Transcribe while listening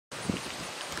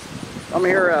I'm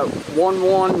here at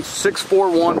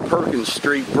 11641 Perkins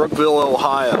Street, Brookville,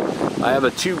 Ohio. I have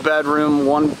a 2-bedroom,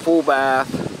 1 full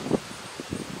bath,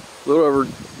 a little over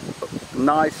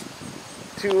nice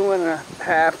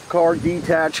 2.5 car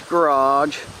detached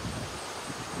garage.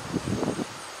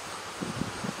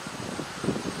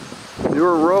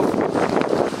 Newer roof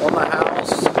on the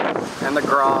house and the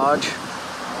garage.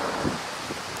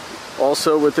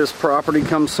 Also with this property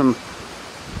comes some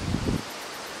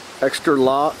extra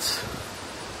lots.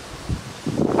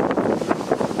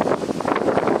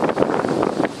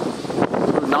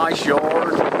 Nice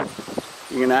yard.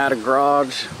 You can add a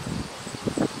garage.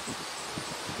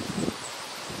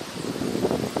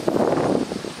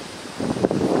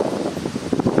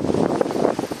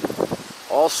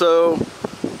 Also,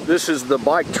 this is the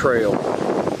bike trail.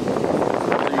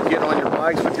 So you get on your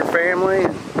bikes with your family,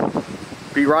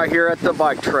 be right here at the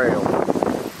bike trail.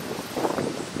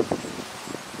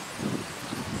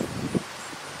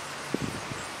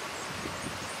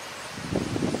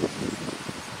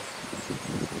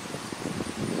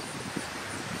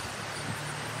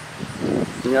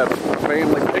 You have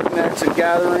family picnics and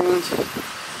gatherings.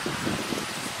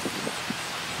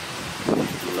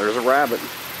 And there's a rabbit.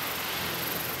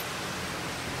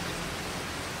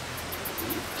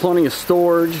 Plenty of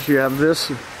storage. You have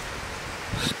this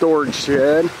storage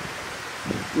shed,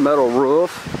 metal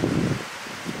roof.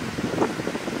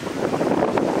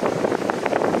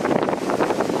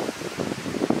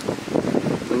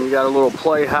 Then you got a little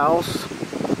playhouse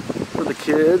for the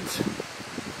kids.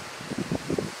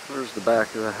 There's the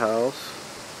back of the house.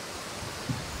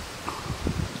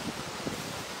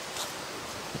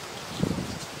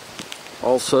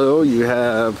 Also, you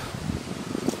have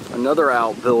another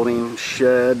outbuilding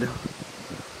shed.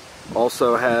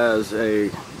 Also has a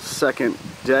second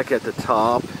deck at the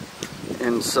top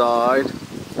inside. You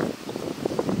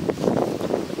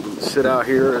can sit out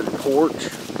here at the porch.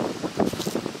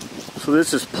 So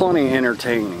this is plenty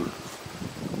entertaining.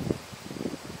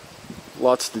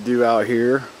 Lots to do out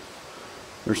here.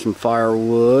 There's some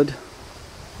firewood.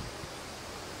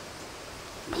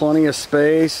 Plenty of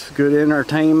space, good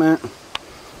entertainment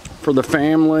for the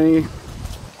family.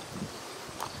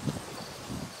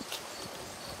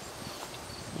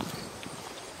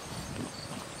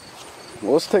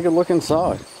 Well, let's take a look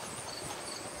inside.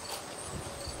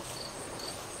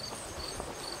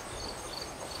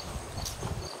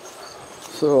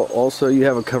 So also you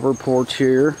have a covered porch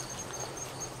here.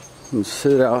 You can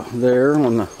sit out there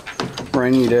on the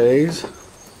rainy days.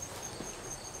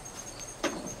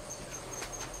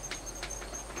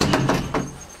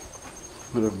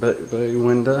 With a bay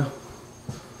window.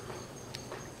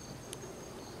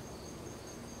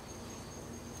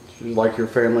 Just like your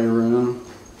family room.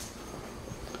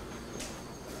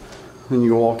 Then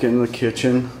you walk in the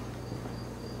kitchen.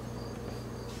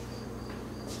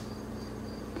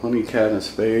 Plenty of cabinet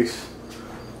space.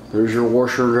 There's your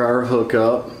washer dryer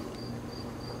hookup.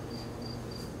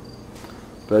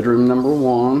 Bedroom number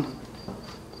 1.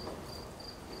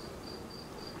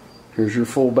 Here's your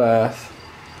full bath.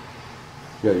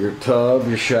 You got your tub,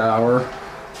 your shower.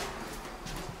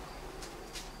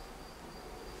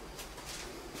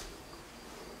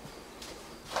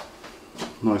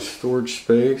 Nice storage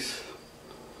space.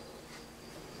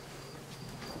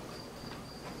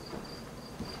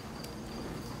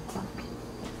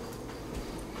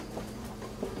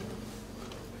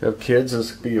 If you have kids,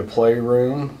 this could be a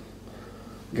playroom.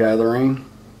 Gathering.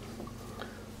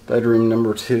 Bedroom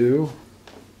number 2.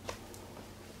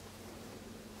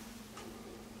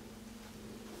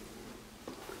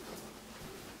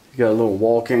 You got a little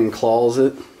walk-in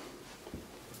closet.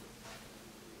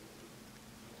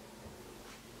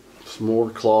 Some more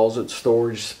closet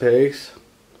storage space.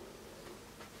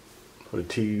 Put a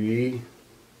TV.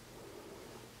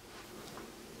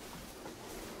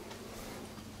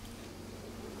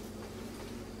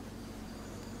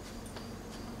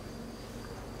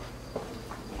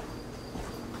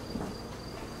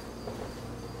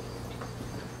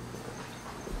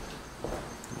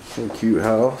 So cute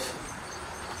house.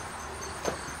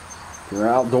 If you're an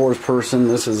outdoors person,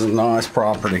 this is a nice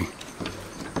property.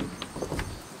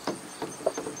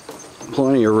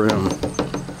 Plenty of room.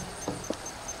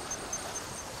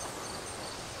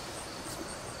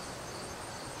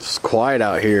 It's quiet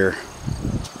out here.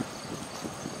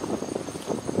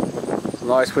 It's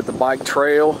nice with the bike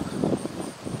trail.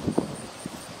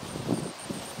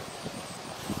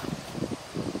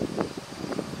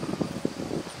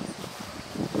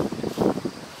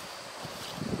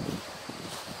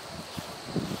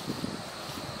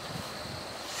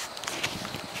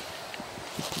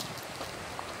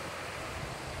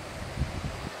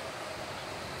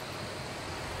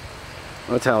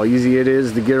 That's how easy it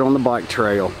is to get on the bike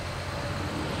trail.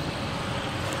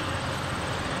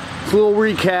 A little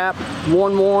recap: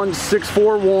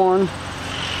 11641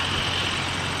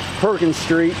 Perkins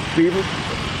Street,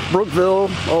 Brookville,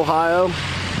 Ohio.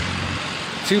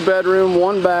 2-bedroom,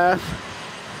 1-bath.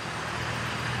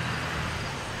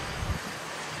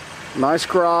 Nice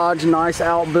garage, nice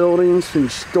outbuildings and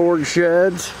storage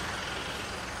sheds.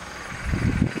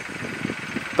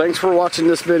 Thanks for watching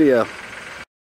this video.